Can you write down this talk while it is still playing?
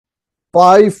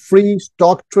5 free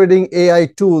stock trading AI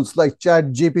tools like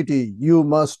ChatGPT you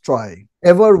must try.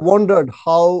 Ever wondered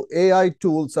how AI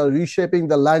tools are reshaping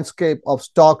the landscape of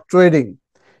stock trading?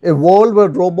 A world where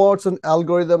robots and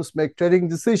algorithms make trading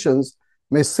decisions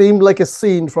may seem like a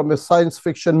scene from a science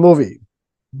fiction movie,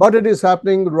 but it is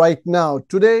happening right now.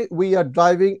 Today, we are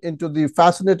diving into the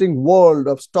fascinating world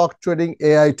of stock trading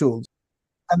AI tools.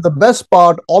 And the best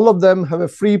part, all of them have a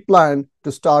free plan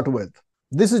to start with.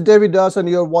 This is David Das, and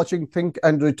you're watching Think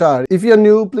and Retire. If you're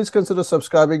new, please consider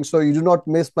subscribing so you do not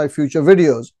miss my future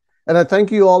videos. And I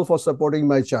thank you all for supporting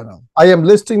my channel. I am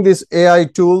listing these AI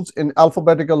tools in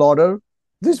alphabetical order.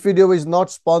 This video is not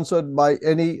sponsored by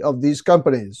any of these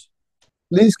companies.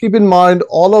 Please keep in mind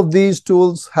all of these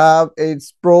tools have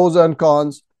its pros and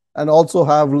cons and also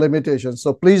have limitations.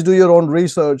 So please do your own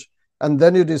research and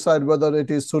then you decide whether it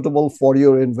is suitable for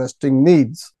your investing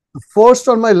needs. The first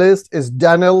on my list is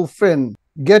Daniel Finn.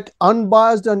 Get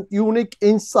unbiased and unique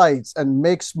insights and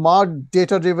make smart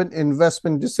data-driven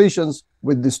investment decisions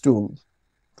with this tool.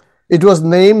 It was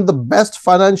named the best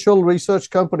financial research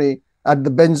company at the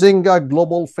Benzinga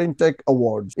Global FinTech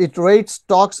Awards. It rates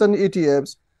stocks and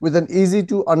ETFs with an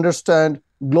easy-to-understand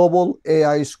global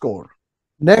AI score.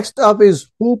 Next up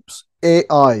is Hoops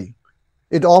AI.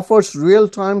 It offers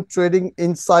real-time trading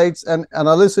insights and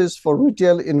analysis for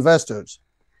retail investors.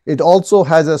 It also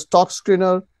has a stock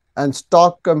screener and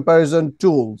stock comparison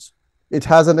tools. It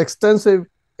has an extensive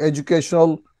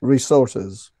educational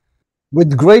resources.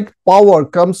 With great power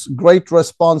comes great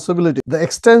responsibility. The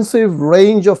extensive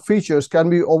range of features can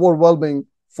be overwhelming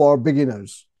for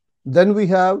beginners. Then we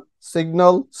have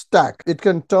Signal Stack. It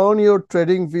can turn your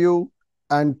trading view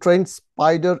and trend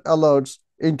spider alerts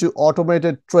into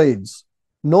automated trades.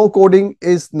 No coding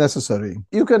is necessary.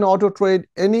 You can auto trade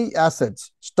any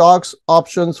assets, stocks,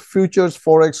 options, futures,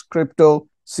 forex, crypto,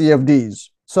 CFDs.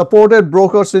 Supported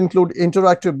brokers include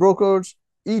Interactive Brokers,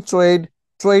 eTrade,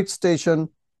 TradeStation,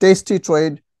 Tasty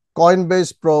Trade,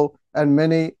 Coinbase Pro, and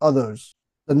many others.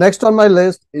 The next on my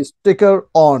list is Ticker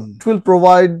On. It will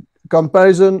provide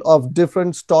comparison of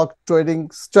different stock trading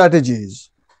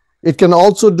strategies. It can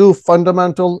also do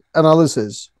fundamental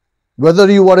analysis.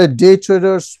 Whether you are a day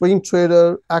trader, swing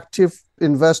trader, active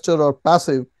investor, or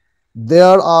passive,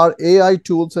 there are AI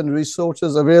tools and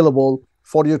resources available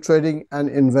for your trading and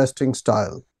investing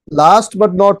style. Last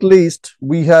but not least,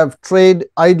 we have Trade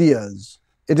Ideas.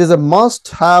 It is a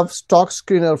must-have stock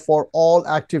screener for all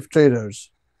active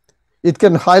traders. It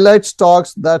can highlight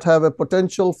stocks that have a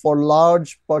potential for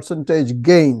large percentage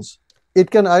gains.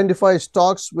 It can identify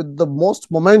stocks with the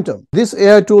most momentum. This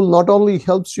AI tool not only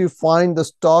helps you find the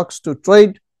stocks to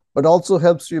trade, but also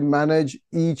helps you manage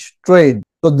each trade.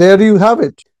 So there you have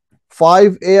it.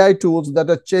 5 AI tools that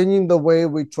are changing the way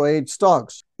we trade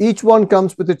stocks. Each one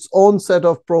comes with its own set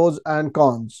of pros and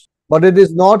cons, but it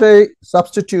is not a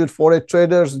substitute for a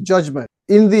trader's judgment.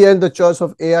 In the end, the choice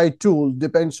of AI tool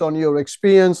depends on your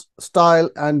experience, style,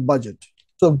 and budget.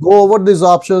 So go over these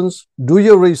options, do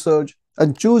your research,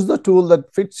 and choose the tool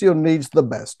that fits your needs the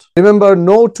best. Remember,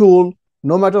 no tool,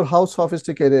 no matter how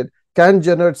sophisticated, can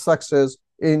generate success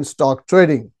in stock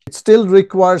trading. It still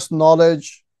requires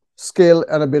knowledge, skill,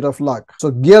 and a bit of luck.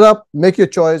 So gear up, make your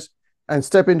choice, and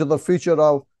step into the future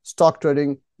of stock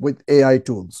trading with AI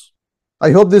tools.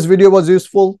 I hope this video was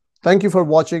useful. Thank you for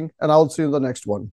watching, and I'll see you in the next one.